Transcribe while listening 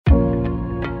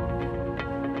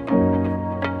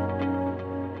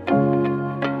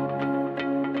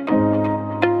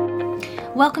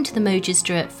Welcome to the Mojers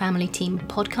Druitt Family Team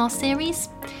podcast series.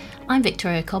 I'm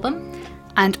Victoria Cobham.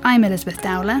 And I'm Elizabeth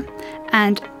Dowler.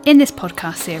 And in this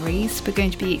podcast series, we're going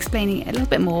to be explaining a little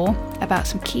bit more about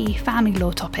some key family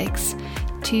law topics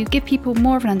to give people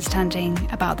more of an understanding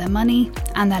about their money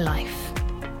and their life.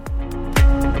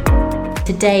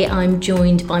 Today I'm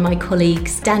joined by my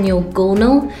colleagues Daniel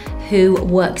Gornall, who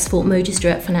works for Mojers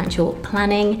Druitt Financial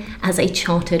Planning as a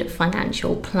chartered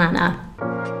financial planner.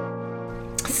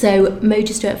 So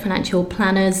Mojers Druitt Financial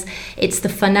Planners, it's the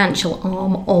financial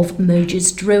arm of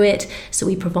Mojers Druitt, so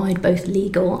we provide both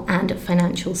legal and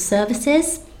financial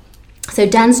services. So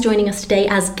Dan's joining us today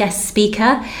as guest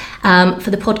speaker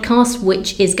for the podcast,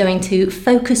 which is going to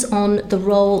focus on the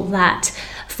role that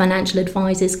financial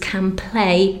advisors can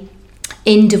play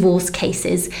in divorce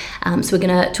cases. So we're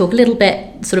going to talk a little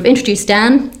bit, sort of introduce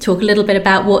Dan, talk a little bit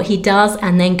about what he does,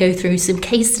 and then go through some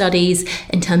case studies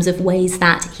in terms of ways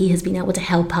that he has been able to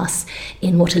help us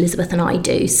in what Elizabeth and I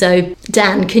do. So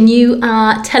Dan, can you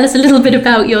tell us a little bit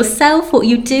about yourself, what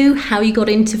you do, how you got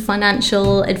into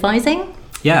financial advising?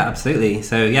 Yeah, absolutely.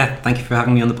 So thank you for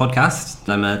having me on the podcast.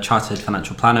 I'm a chartered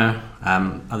financial planner.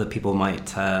 Other people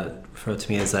might refer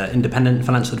to me as an independent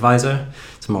financial advisor.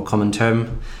 It's a more common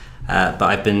term. But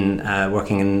I've been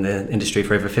working in the industry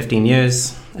for over 15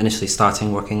 years, initially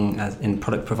starting working in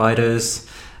product providers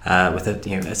with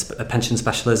a pension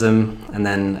specialism, and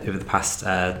then over the past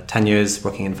 10 years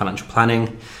working in financial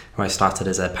planning, where I started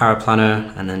as a power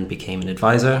planner and then became an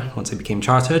advisor once I became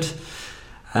chartered.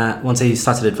 Once I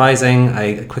started advising,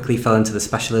 I quickly fell into the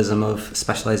specialism of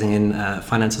specialising in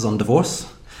finances on divorce,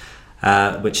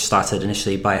 which started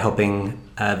initially by helping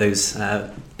those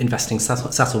investing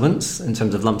settlements in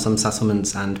terms of lump sum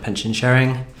settlements and pension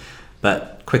sharing,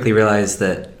 but quickly realised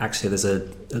that actually there's a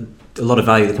lot of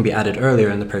value that can be added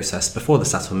earlier in the process before the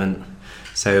settlement.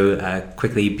 So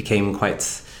quickly became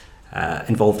quite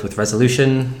involved with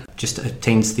resolution, just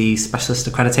obtained the specialist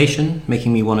accreditation,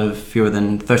 making me one of fewer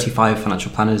than 35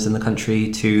 financial planners in the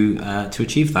country to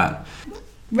achieve that.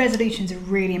 Resolution is a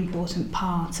really important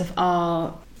part of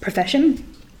our profession.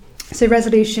 So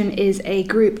Resolution is a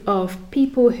group of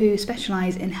people who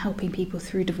specialise in helping people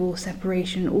through divorce,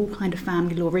 separation, all kind of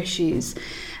family law issues.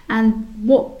 And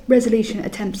what Resolution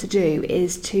attempts to do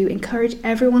is to encourage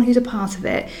everyone who's a part of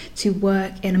it to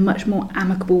work in a much more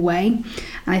amicable way.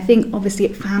 And I think obviously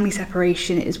family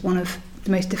separation is one of the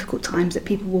most difficult times that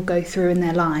people will go through in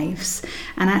their lives,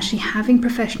 and actually having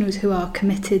professionals who are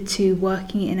committed to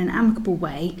working in an amicable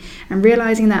way and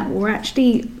realising that we're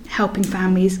actually helping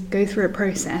families go through a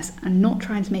process and not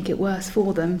trying to make it worse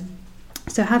for them.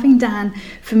 So having Dan,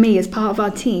 for me, as part of our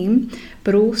team,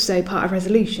 but also part of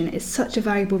Resolution, is such a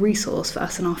valuable resource for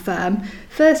us and our firm.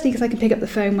 Firstly, because I can pick up the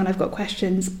phone when I've got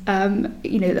questions,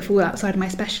 that fall outside of my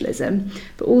specialism,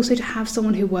 but also to have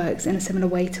someone who works in a similar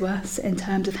way to us in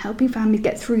terms of helping families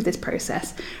get through this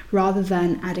process, rather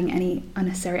than adding any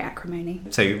unnecessary acrimony.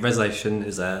 So Resolution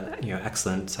is a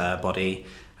excellent body,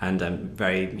 and I'm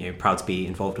very proud to be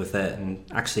involved with it, and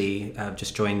actually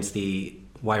just joined the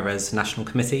YRES National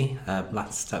Committee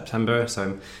last September, so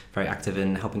I'm very active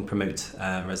in helping promote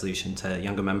Resolution to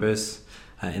younger members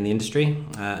in the industry,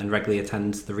 and regularly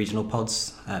attend the regional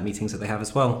pods meetings that they have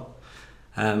as well.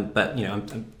 But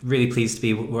I'm really pleased to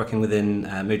be working within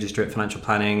Mojers Druitt Financial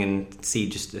Planning and see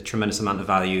just a tremendous amount of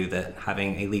value that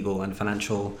having a legal and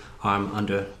financial arm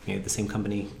under the same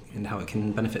company and how it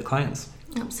can benefit clients.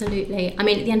 Absolutely. I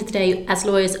mean, at the end of the day, as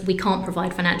lawyers, we can't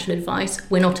provide financial advice.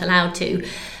 We're not allowed to.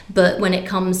 But when it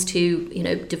comes to,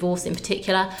 divorce in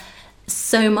particular,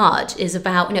 so much is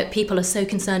about, people are so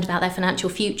concerned about their financial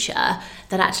future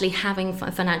that actually having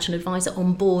a financial advisor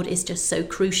on board is just so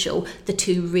crucial. The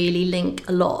two really link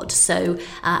a lot. So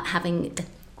having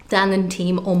Dan and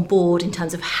team on board in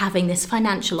terms of having this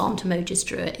financial arm to Mojers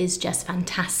Druitt is just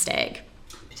fantastic.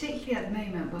 Particularly at the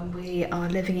moment when we are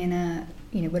living in a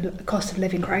cost of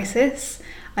living crisis,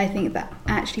 I think that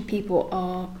actually people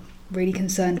are really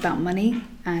concerned about money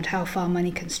and how far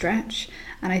money can stretch.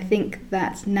 And I think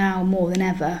that now more than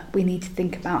ever, we need to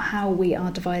think about how we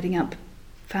are dividing up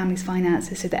families'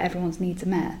 finances so that everyone's needs are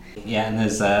met. Yeah, and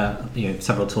there's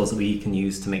several tools that we can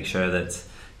use to make sure that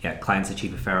clients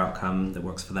achieve a fair outcome that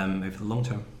works for them over the long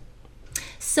term.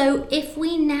 So if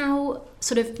we now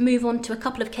sort of move on to a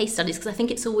couple of case studies, because I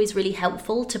think it's always really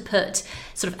helpful to put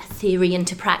sort of a theory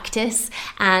into practice,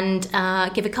 and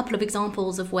give a couple of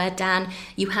examples of where, Dan,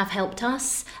 you have helped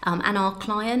us and our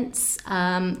clients,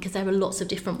 because there are lots of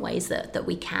different ways that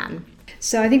we can.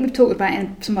 So I think we've talked about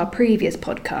in some of our previous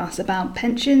podcasts about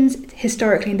pensions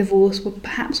historically in divorce were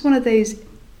perhaps one of those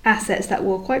assets that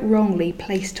were quite wrongly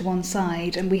placed to one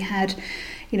side, and we had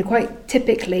quite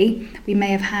typically, we may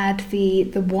have had the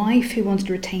wife who wanted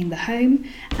to retain the home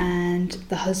and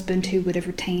the husband who would have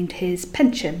retained his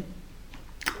pension.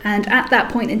 And at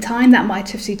that point in time, that might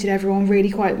have suited everyone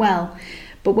really quite well.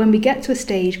 But when we get to a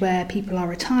stage where people are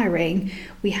retiring,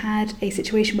 we had a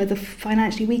situation where the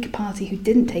financially weaker party who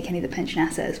didn't take any of the pension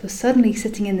assets was suddenly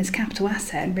sitting in this capital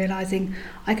asset and realising,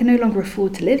 I can no longer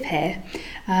afford to live here.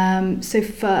 So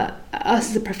for us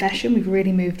as a profession, we've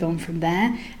really moved on from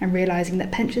there and realising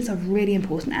that pensions are really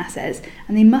important assets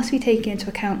and they must be taken into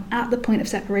account at the point of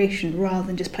separation rather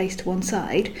than just placed to one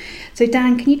side. So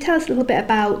Dan, can you tell us a little bit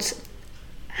about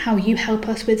how you help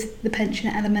us with the pension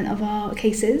element of our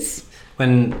cases?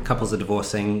 When couples are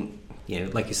divorcing,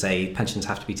 like you say, pensions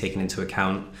have to be taken into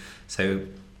account. So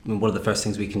one of the first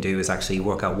things we can do is actually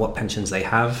work out what pensions they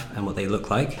have and what they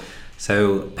look like.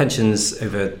 So pensions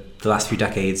over the last few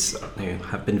decades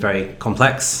have been very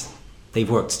complex. They've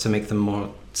worked to make them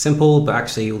more simple, but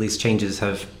actually all these changes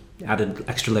have added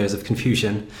extra layers of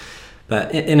confusion.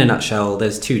 But in a nutshell,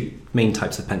 there's two main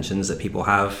types of pensions that people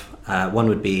have. One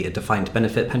would be a defined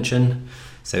benefit pension.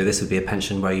 So this would be a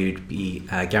pension where you'd be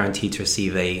guaranteed to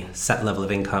receive a set level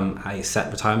of income at a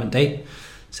set retirement date.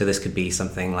 So this could be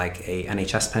something like a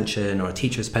NHS pension or a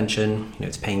teacher's pension.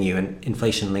 It's paying you an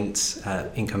inflation-linked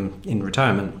income in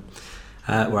retirement.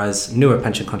 Whereas newer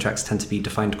pension contracts tend to be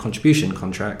defined contribution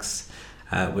contracts,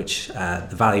 which the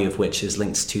value of which is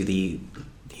linked to the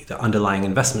underlying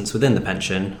investments within the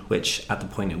pension, which at the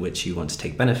point at which you want to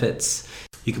take benefits,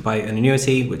 you could buy an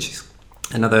annuity, which is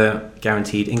another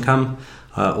guaranteed income.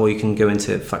 Or you can go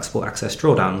into flexible access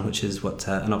drawdown, which is what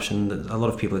an option that a lot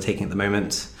of people are taking at the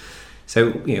moment.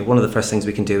 So, one of the first things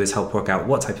we can do is help work out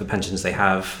what type of pensions they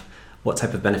have, what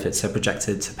type of benefits they're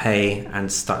projected to pay,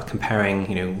 and start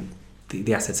comparing,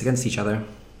 the assets against each other.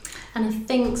 And I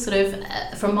think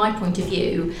from my point of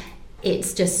view,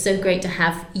 it's just so great to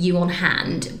have you on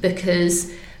hand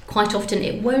because quite often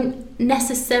it won't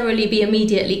necessarily be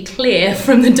immediately clear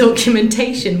from the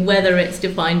documentation whether it's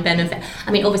defined benefit.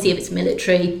 I mean, obviously if it's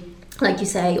military, like you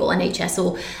say, or NHS,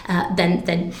 or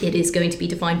then it is going to be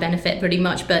defined benefit pretty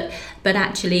much. But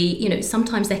actually,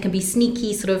 sometimes there can be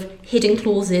sneaky sort of hidden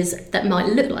clauses that might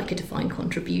look like a defined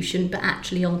contribution, but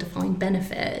actually are defined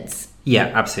benefits.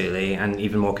 Yeah, absolutely. And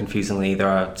even more confusingly, there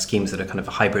are schemes that are kind of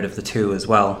a hybrid of the two as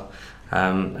well.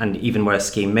 And even where a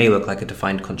scheme may look like a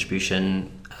defined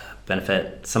contribution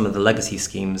benefit, some of the legacy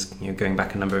schemes, going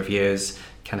back a number of years,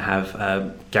 can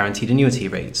have guaranteed annuity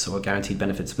rates or guaranteed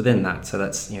benefits within that. So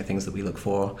that's things that we look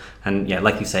for. And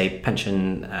like you say,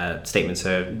 pension statements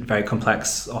are very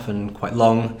complex, often quite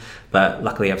long. But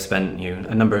luckily, I've spent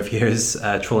a number of years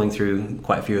trawling through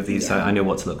quite a few of these, so I know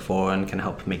what to look for and can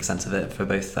help make sense of it for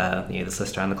both the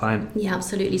solicitor and the client. Yeah,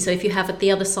 absolutely. So if you have at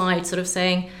the other side sort of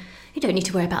saying, you don't need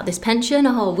to worry about this pension,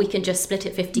 we can just split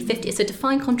it 50-50. It's a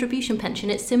defined contribution pension,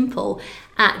 it's simple.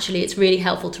 Actually, it's really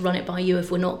helpful to run it by you if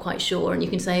we're not quite sure, and you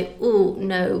can say, oh,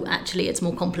 no, actually, it's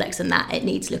more complex than that, it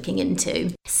needs looking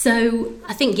into. So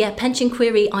I think, pension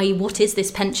query, i.e. what is this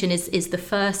pension, is the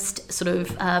first sort of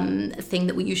thing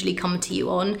that we usually come to you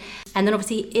on. And then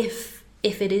obviously, if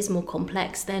it is more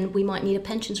complex, then we might need a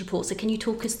pensions report. So can you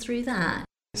talk us through that?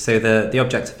 So the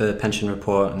objective of a pension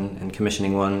report and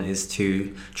commissioning one is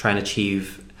to try and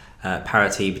achieve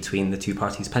parity between the two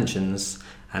parties' pensions,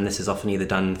 and this is often either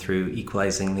done through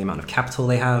equalising the amount of capital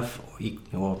they have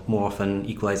or more often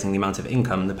equalising the amount of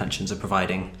income the pensions are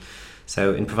providing.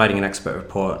 So in providing an expert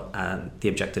report, the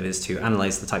objective is to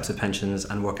analyse the types of pensions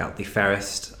and work out the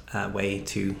fairest way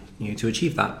to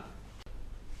achieve that.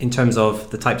 In terms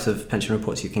of the types of pension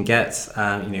reports you can get,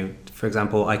 for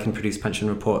example, I can produce pension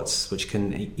reports which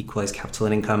can equalise capital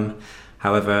and income.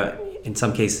 However, in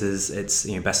some cases, it's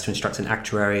best to instruct an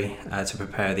actuary to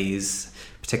prepare these,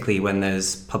 particularly when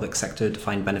there's public sector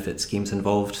defined benefit schemes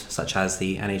involved, such as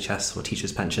the NHS or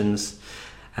teachers' pensions.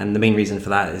 And the main reason for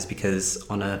that is because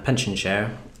on a pension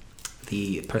share,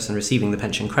 the person receiving the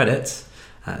pension credit,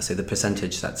 so the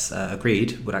percentage that's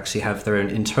agreed, would actually have their own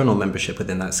internal membership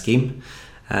within that scheme.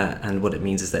 And what it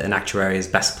means is that an actuary is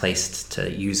best placed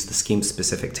to use the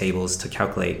scheme-specific tables to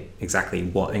calculate exactly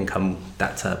what income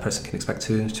that person can expect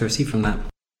to receive from that.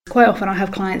 Quite often I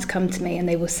have clients come to me and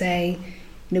they will say,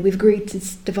 we've agreed to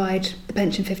divide the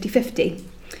pension 50-50.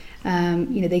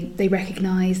 They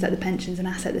recognise that the pension's an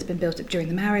asset that's been built up during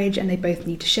the marriage and they both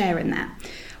need to share in that.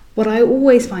 What I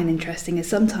always find interesting is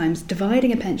sometimes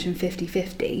dividing a pension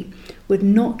 50-50 would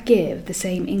not give the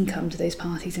same income to those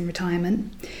parties in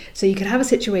retirement. So you could have a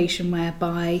situation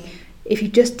whereby if you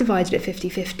just divided it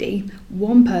 50-50,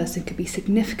 one person could be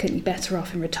significantly better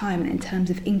off in retirement in terms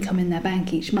of income in their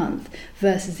bank each month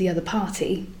versus the other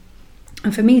party.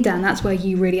 And for me, Dan, that's where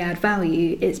you really add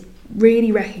value. It's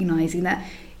really recognising that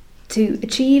to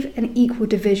achieve an equal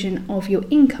division of your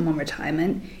income on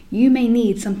retirement, you may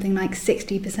need something like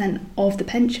 60% of the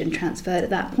pension transferred at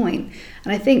that point.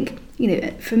 And I think,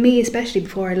 for me, especially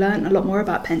before I learned a lot more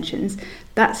about pensions,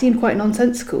 that seemed quite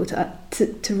nonsensical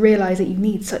to realise that you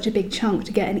need such a big chunk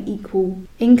to get an equal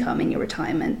income in your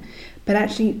retirement. But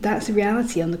actually, that's a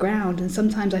reality on the ground. And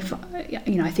sometimes I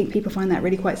think people find that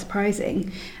really quite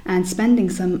surprising. And spending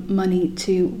some money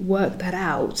to work that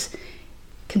out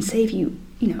can save you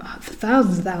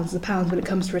thousands and thousands of pounds when it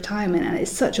comes to retirement, and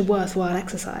it's such a worthwhile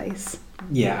exercise.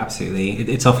 Yeah, absolutely.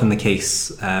 It's often the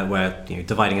case where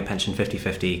dividing a pension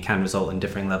 50-50 can result in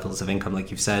differing levels of income, like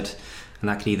you've said, and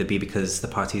that could either be because the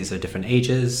parties are different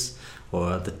ages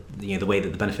or the way that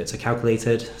the benefits are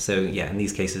calculated. So yeah, in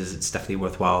these cases, it's definitely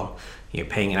worthwhile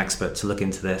paying an expert to look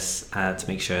into this to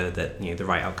make sure that the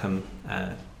right outcome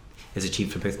is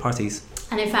achieved for both parties.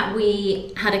 And in fact,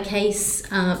 we had a case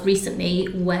recently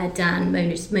where Dan,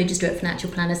 Motor Stewart Financial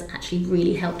Planners, actually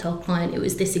really helped our client. It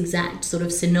was this exact sort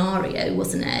of scenario,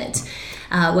 wasn't it?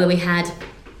 Where we had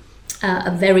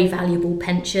a very valuable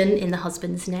pension in the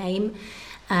husband's name,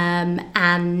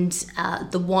 and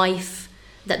the wife,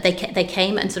 that they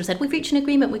came and sort of said, we've reached an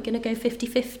agreement, we're going to go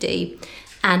 50-50.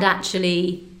 And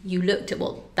actually, you looked at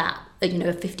what that, a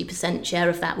 50% share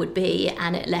of that would be,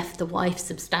 and it left the wife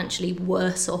substantially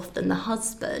worse off than the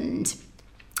husband.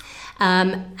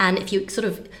 And if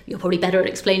you're probably better at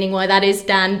explaining why that is,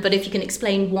 Dan, but if you can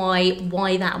explain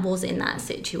why that was in that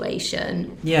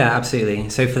situation. Yeah, absolutely.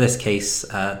 So for this case,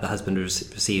 the husband was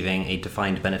receiving a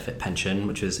defined benefit pension,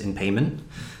 which was in payment.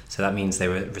 So that means they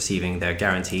were receiving their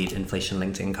guaranteed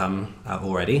inflation-linked income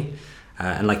already.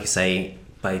 And like you say,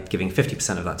 by giving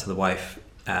 50% of that to the wife,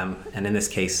 and in this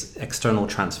case, external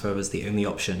transfer was the only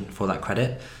option for that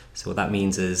credit. So what that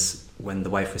means is when the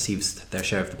wife receives their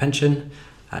share of the pension,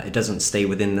 it doesn't stay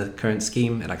within the current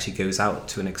scheme. It actually goes out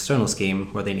to an external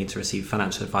scheme where they need to receive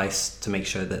financial advice to make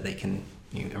sure that they can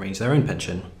arrange their own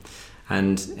pension.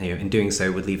 And in doing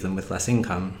so would leave them with less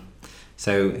income.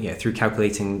 So through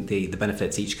calculating the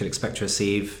benefits each could expect to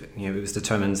receive, it was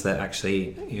determined that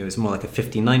actually it was more like a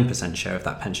 59% share of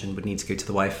that pension would need to go to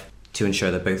the wife to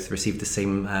ensure that both receive the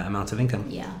same amount of income.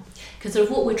 Yeah, because sort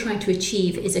of what we're trying to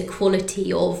achieve is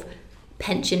equality of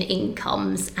pension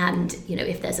incomes, and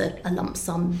if there's a lump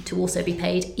sum to also be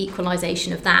paid,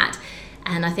 equalisation of that.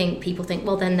 And I think people think,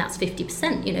 well, then that's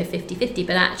 50%, 50-50,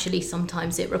 but actually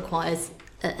sometimes it requires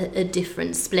a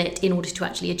different split in order to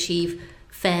actually achieve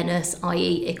fairness,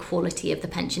 i.e. equality of the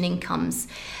pension incomes.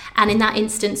 And in that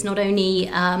instance, not only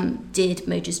did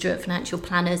Motor Stewart Financial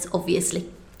Planners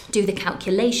obviously do the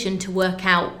calculation to work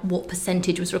out what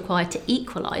percentage was required to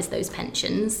equalise those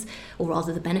pensions, or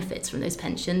rather the benefits from those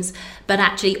pensions, but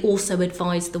actually also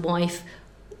advised the wife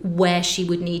where she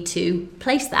would need to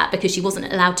place that, because she wasn't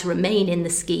allowed to remain in the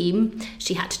scheme.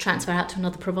 She had to transfer out to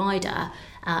another provider.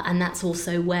 And that's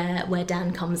also where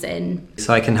Dan comes in.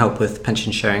 So I can help with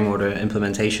pension sharing order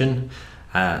implementation.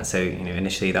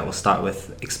 Initially that will start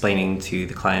with explaining to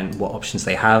the client what options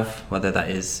they have, whether that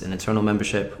is an internal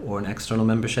membership or an external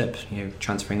membership,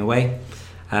 transferring away.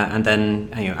 And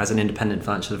then, as an independent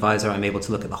financial advisor, I'm able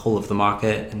to look at the whole of the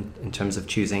market in terms of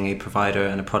choosing a provider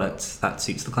and a product that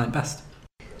suits the client best.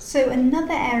 So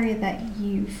another area that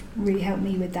you've really helped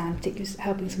me with, Dan, particularly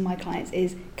helping some of my clients,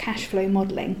 is cash flow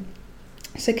modelling.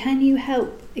 So can you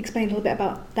help explain a little bit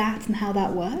about that and how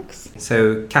that works?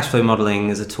 So cash flow modelling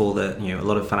is a tool that a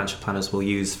lot of financial planners will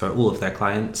use for all of their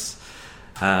clients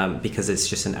because it's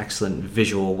just an excellent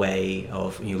visual way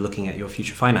of looking at your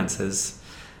future finances.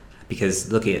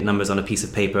 Because looking at numbers on a piece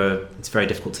of paper, it's very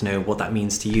difficult to know what that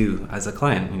means to you as a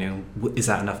client. Is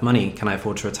that enough money? Can I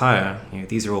afford to retire?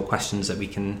 These are all questions that we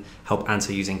can help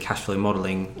answer using cash flow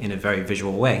modelling in a very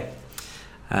visual way.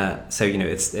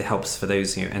 It helps for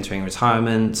those entering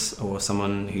retirement, or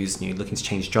someone who's looking to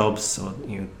change jobs, or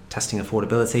testing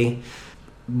affordability.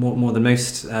 More than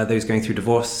most those going through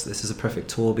divorce, this is a perfect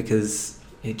tool because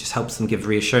it just helps them give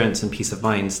reassurance and peace of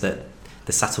mind that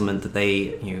the settlement that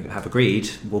they have agreed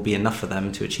will be enough for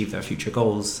them to achieve their future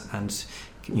goals and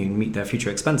meet their future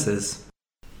expenses.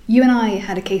 You and I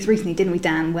had a case recently, didn't we,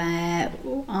 Dan, where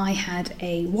I had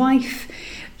a wife.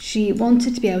 She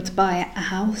wanted to be able to buy a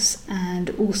house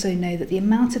and also know that the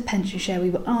amount of pension share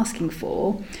we were asking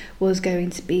for was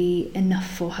going to be enough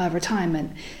for her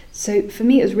retirement. So for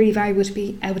me, it was really valuable to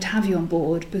be able to have you on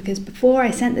board, because before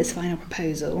I sent this final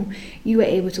proposal, you were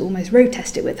able to almost road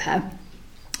test it with her.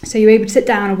 So you were able to sit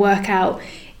down and work out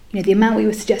the amount we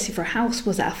were suggesting for a house,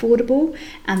 was that affordable?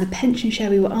 And the pension share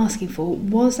we were asking for,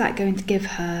 was that going to give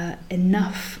her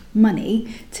enough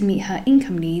money to meet her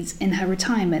income needs in her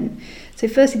retirement? So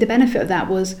firstly, the benefit of that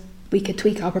was we could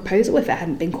tweak our proposal if it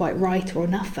hadn't been quite right or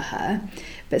enough for her.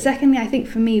 But secondly, I think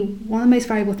for me, one of the most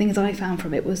valuable things I found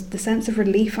from it was the sense of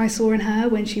relief I saw in her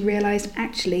when she realised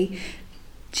actually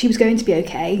she was going to be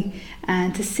okay,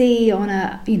 and to see on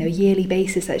a yearly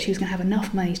basis that she was going to have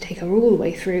enough money to take her all the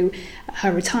way through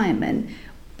her retirement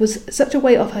was such a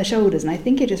weight off her shoulders. And I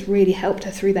think it just really helped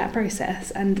her through that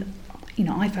process. And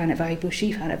I found it valuable,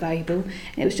 she found it valuable,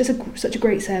 and it was just such a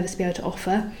great service to be able to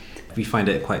offer. We find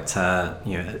it quite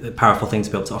a powerful thing to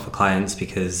be able to offer clients,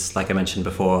 because like I mentioned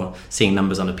before, seeing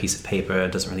numbers on a piece of paper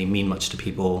doesn't really mean much to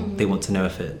people. They want to know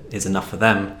if it is enough for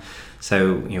them.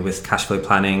 So with cash flow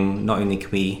planning, not only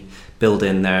can we build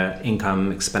in their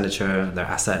income, expenditure, their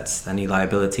assets, any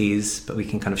liabilities, but we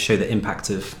can kind of show the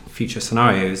impact of future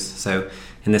scenarios. So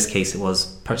in this case, it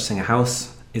was purchasing a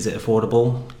house. Is it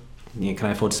affordable? Can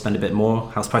I afford to spend a bit more?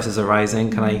 House prices are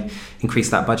rising. Can I increase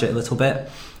that budget a little bit?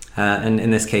 And in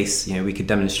this case, we could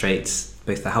demonstrate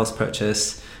both the house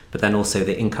purchase, but then also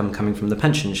the income coming from the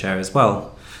pension share as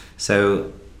well.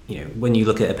 So when you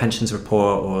look at a pensions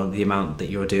report or the amount that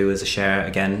you're due as a share,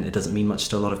 again, it doesn't mean much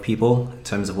to a lot of people in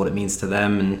terms of what it means to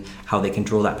them and how they can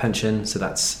draw that pension. So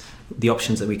that's the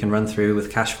options that we can run through with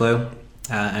cash flow.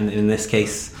 And in this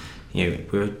case,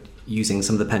 we're using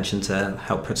some of the pension to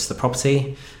help purchase the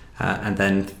property. And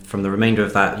then from the remainder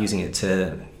of that, using it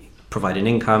to provide an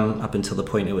income up until the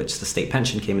point at which the state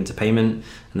pension came into payment.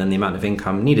 And then the amount of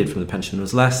income needed from the pension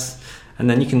was less. And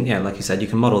then you can, like you said, you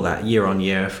can model that year on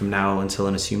year from now until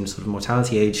an assumed sort of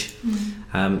mortality age.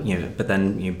 But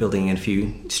then building in a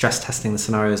few stress testing the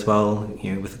scenario as well.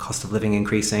 With the cost of living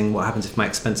increasing, what happens if my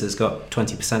expenses got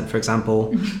 20%, for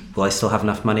example? Will I still have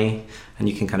enough money? And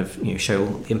you can kind of show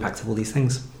the impact of all these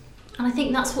things. And I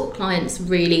think that's what clients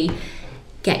really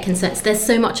get concerned. There's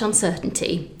so much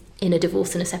uncertainty in a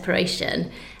divorce and a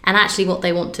separation, and actually what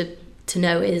they want to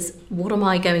know is, what am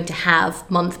I going to have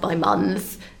month by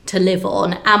month to live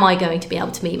on? Am I going to be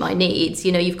able to meet my needs?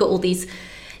 You've got all these,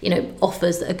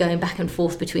 offers that are going back and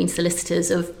forth between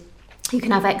solicitors of, you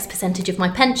can have X percentage of my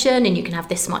pension and you can have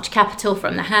this much capital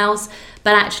from the house.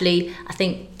 But actually, I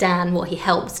think Dan, what he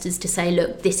helps is to say,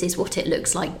 look, this is what it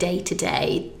looks like day to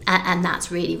day. And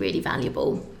that's really, really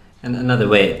valuable. And another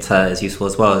way it is useful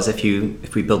as well is if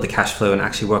we build the cash flow and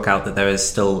actually work out that there is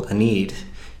still a need,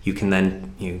 you can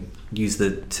then use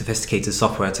the sophisticated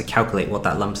software to calculate what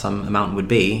that lump sum amount would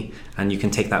be, and you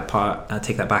can take that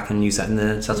back and use that in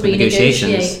the settlement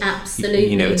negotiations.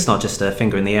 Absolutely. It's not just a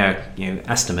finger in the air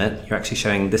estimate. You're actually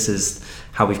showing this is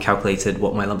how we've calculated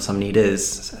what my lump sum need is,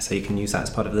 so you can use that as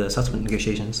part of the settlement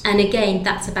negotiations. And again,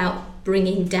 that's about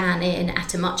bringing Dan in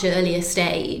at a much earlier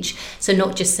stage. So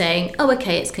not just saying, oh,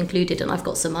 okay, it's concluded and I've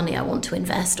got some money I want to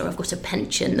invest, or I've got a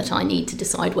pension that I need to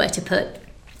decide where to put.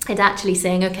 It's actually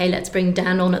saying, okay, let's bring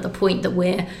Dan on at the point that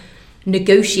we're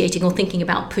negotiating or thinking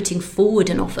about putting forward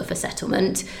an offer for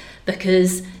settlement,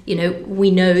 because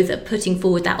we know that putting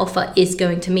forward that offer is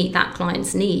going to meet that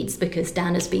client's needs, because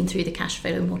Dan has been through the cash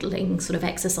flow modelling sort of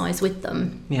exercise with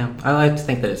them. Yeah, I like to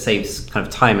think that it saves kind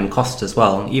of time and cost as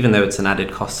well, even though it's an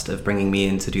added cost of bringing me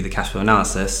in to do the cash flow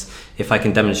analysis. If I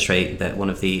can demonstrate that one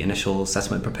of the initial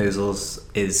settlement proposals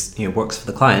is works for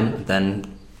the client,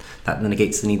 then that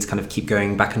negates the need to kind of keep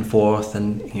going back and forth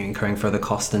and incurring further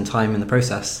cost and time in the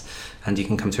process, and you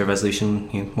can come to a resolution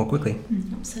more quickly.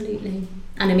 Absolutely.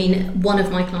 And I mean, one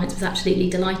of my clients was absolutely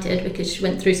delighted because she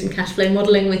went through some cash flow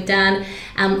modelling with Dan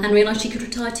and realised she could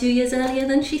retire 2 years earlier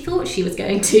than she thought she was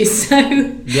going to. So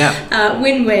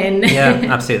win-win. Yeah,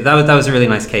 absolutely. That was a really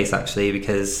nice case actually,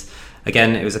 because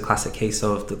again, it was a classic case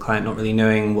of the client not really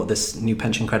knowing what this new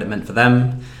pension credit meant for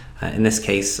them. In this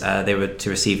case, they were to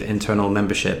receive internal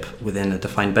membership within a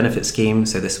defined benefit scheme.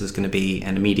 So this was going to be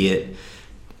an immediate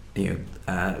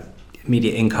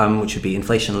income, which would be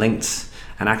inflation linked.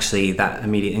 And actually that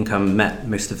immediate income met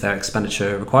most of their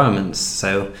expenditure requirements.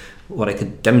 So what I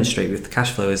could demonstrate with the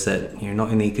cash flow is that not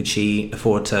only could she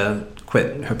afford to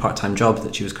quit her part-time job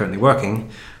that she was currently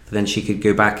working, but then she could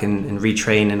go back and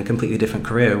retrain in a completely different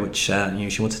career, which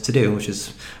she wanted to do, which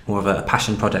is more of a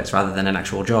passion project rather than an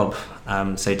actual job.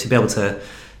 So to be able to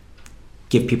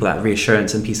give people that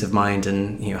reassurance and peace of mind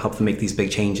and help them make these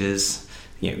big changes,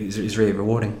 is really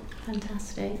rewarding.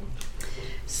 Fantastic.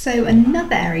 So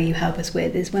another area you help us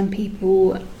with is when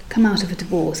people come out of a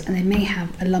divorce and they may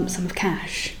have a lump sum of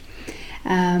cash.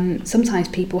 Sometimes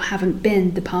people haven't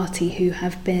been the party who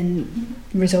have been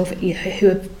who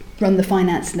have run the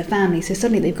finance in the family, so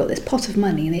suddenly they've got this pot of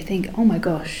money and they think, oh my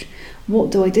gosh, what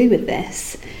do I do with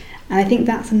this? And I think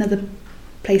that's another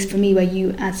place for me where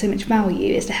you add so much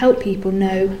value, is to help people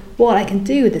know what I can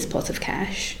do with this pot of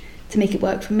cash to make it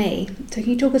work for me. So can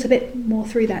you talk us a bit more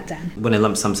through that, Dan? When a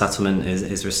lump sum settlement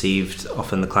is received,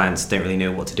 often the clients don't really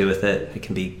know what to do with it. It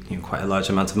can be quite a large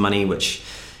amount of money, which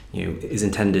is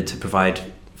intended to provide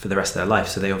for the rest of their life.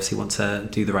 So they obviously want to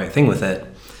do the right thing with it.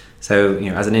 So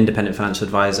as an independent financial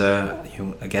advisor,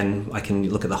 again, I can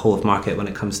look at the whole of market when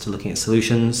it comes to looking at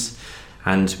solutions.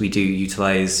 And we do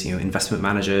utilize investment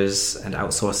managers and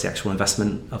outsource the actual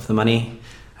investment of the money.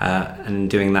 And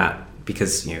doing that,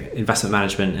 because investment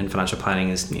management and financial planning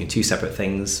is two separate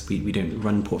things. We don't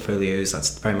run portfolios.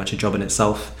 That's very much a job in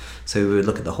itself. So we would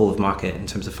look at the whole of market in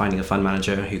terms of finding a fund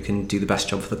manager who can do the best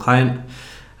job for the client.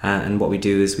 And what we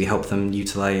do is we help them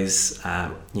utilize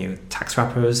tax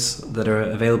wrappers that are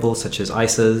available, such as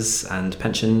ISAs and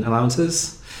pension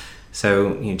allowances.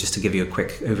 So just to give you a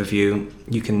quick overview,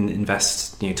 you can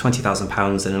invest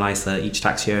 £20,000 in an ISA each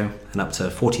tax year and up to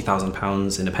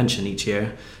 £40,000 in a pension each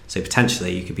year. So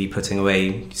potentially you could be putting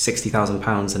away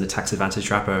 £60,000 in a tax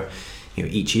advantage wrapper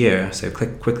each year. So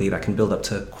quickly that can build up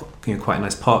to quite a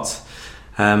nice pot.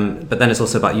 But then it's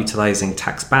also about utilising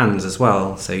tax bands as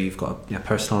well. So you've got a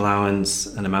personal allowance,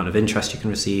 an amount of interest you can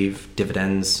receive,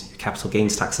 dividends, capital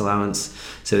gains tax allowance.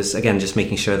 So it's again just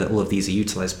making sure that all of these are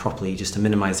utilised properly, just to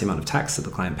minimise the amount of tax that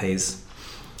the client pays.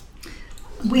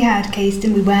 We had a case,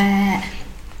 didn't we, where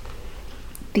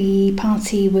the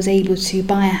party was able to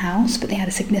buy a house, but they had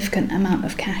a significant amount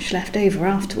of cash left over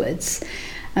afterwards.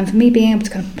 And for me, being able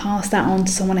to kind of pass that on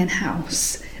to someone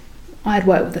in-house, I'd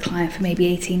worked with the client for maybe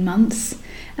 18 months,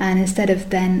 and instead of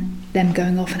then them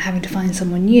going off and having to find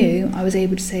someone new, I was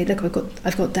able to say, look,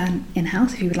 I've got Dan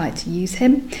in-house if you would like to use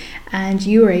him, and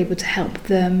you were able to help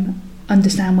them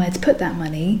understand where to put that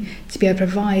money to be able to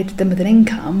provide them with an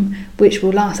income which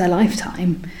will last their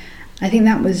lifetime. I think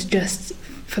that was just,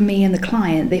 for me and the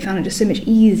client, they found it just so much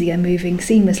easier moving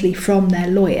seamlessly from their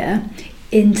lawyer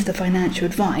into the financial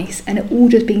advice, and it all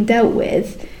just being dealt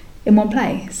with in one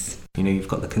place. You've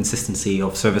got the consistency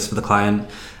of service for the client,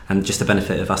 and just the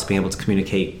benefit of us being able to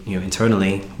communicate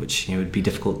internally, which would be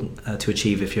difficult to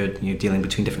achieve if you're dealing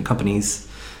between different companies.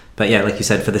 But yeah, like you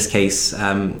said, for this case,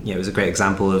 it was a great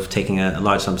example of taking a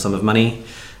large lump sum of money,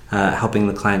 helping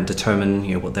the client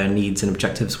determine what their needs and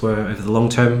objectives were over the long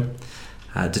term,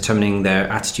 determining their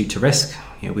attitude to risk.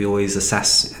 We always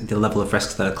assess the level of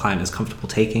risk that a client is comfortable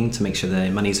taking to make sure their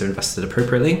monies are invested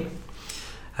appropriately.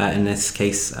 In this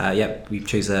case, we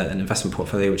chose an investment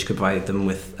portfolio which could provide them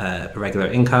with a regular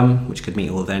income, which could meet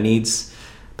all of their needs.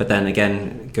 But then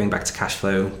again, going back to cash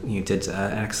flow, you did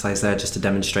an exercise there just to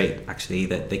demonstrate actually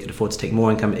that they could afford to take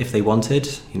more income if they wanted.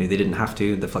 They didn't have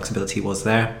to. The flexibility was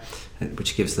there,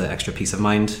 which gives the extra peace of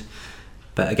mind.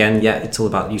 But again, it's all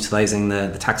about utilising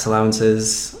the tax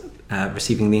allowances,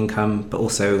 receiving the income, but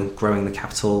also growing the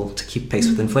capital to keep pace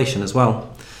with inflation as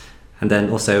well. And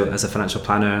then also, as a financial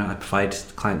planner, I provide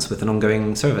clients with an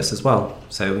ongoing service as well.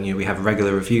 So we have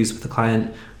regular reviews with the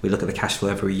client. We look at the cash flow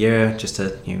every year just to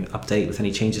update with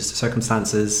any changes to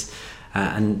circumstances,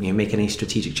 and make any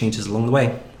strategic changes along the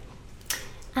way.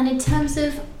 And in terms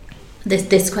of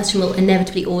this question will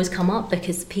inevitably always come up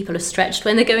because people are stretched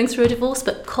when they're going through a divorce,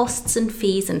 but costs and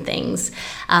fees and things,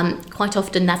 quite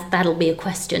often that'll be a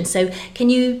question. So can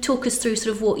you talk us through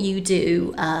sort of what you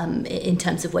do in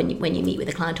terms of when you meet with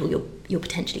a client, or you're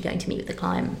potentially going to meet with the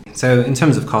client? So in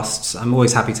terms of costs, I'm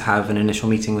always happy to have an initial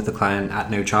meeting with the client at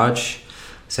no charge.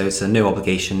 So it's a no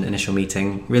obligation initial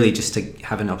meeting, really just to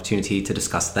have an opportunity to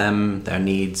discuss them, their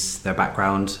needs, their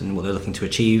background, and what they're looking to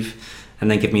achieve. And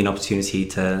then give me an opportunity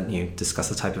to discuss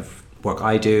the type of work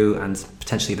I do and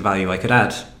potentially the value I could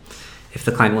add. If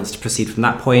the client wants to proceed from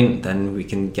that point, then we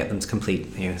can get them to complete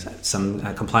some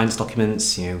compliance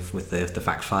documents with the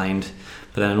fact find.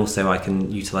 But then also I can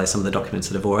utilise some of the documents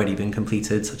that have already been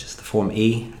completed, such as the Form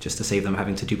E, just to save them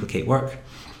having to duplicate work.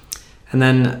 And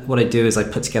then what I do is I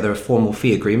put together a formal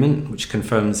fee agreement which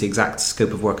confirms the exact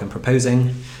scope of work I'm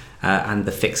proposing, and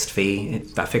the fixed fee.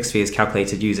 That fixed fee is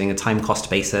calculated using a time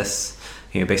cost basis,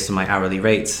 based on my hourly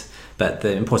rate. But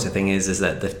the important thing is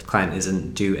that the client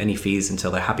isn't due any fees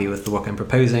until they're happy with the work I'm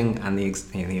proposing and the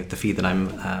fee that I'm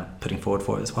putting forward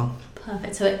for it as well.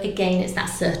 Perfect. So again, it's that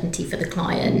certainty for the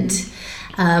client,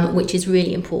 which is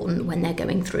really important when they're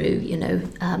going through,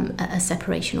 a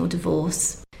separation or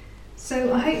divorce.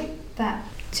 So I hope that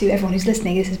to everyone who's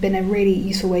listening, this has been a really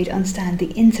useful way to understand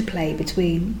the interplay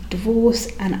between divorce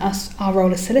and us, our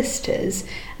role as solicitors,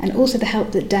 and also the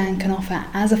help that Dan can offer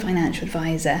as a financial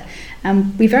advisor.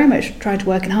 And we very much try to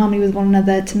work in harmony with one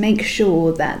another to make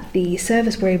sure that the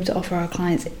service we're able to offer our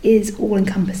clients is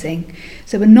all-encompassing.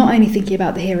 So we're not only thinking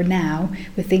about the here and now,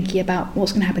 we're thinking about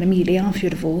what's going to happen immediately after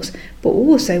your divorce, but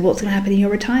also what's going to happen in your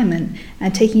retirement,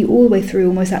 and taking you all the way through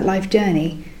almost that life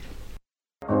journey.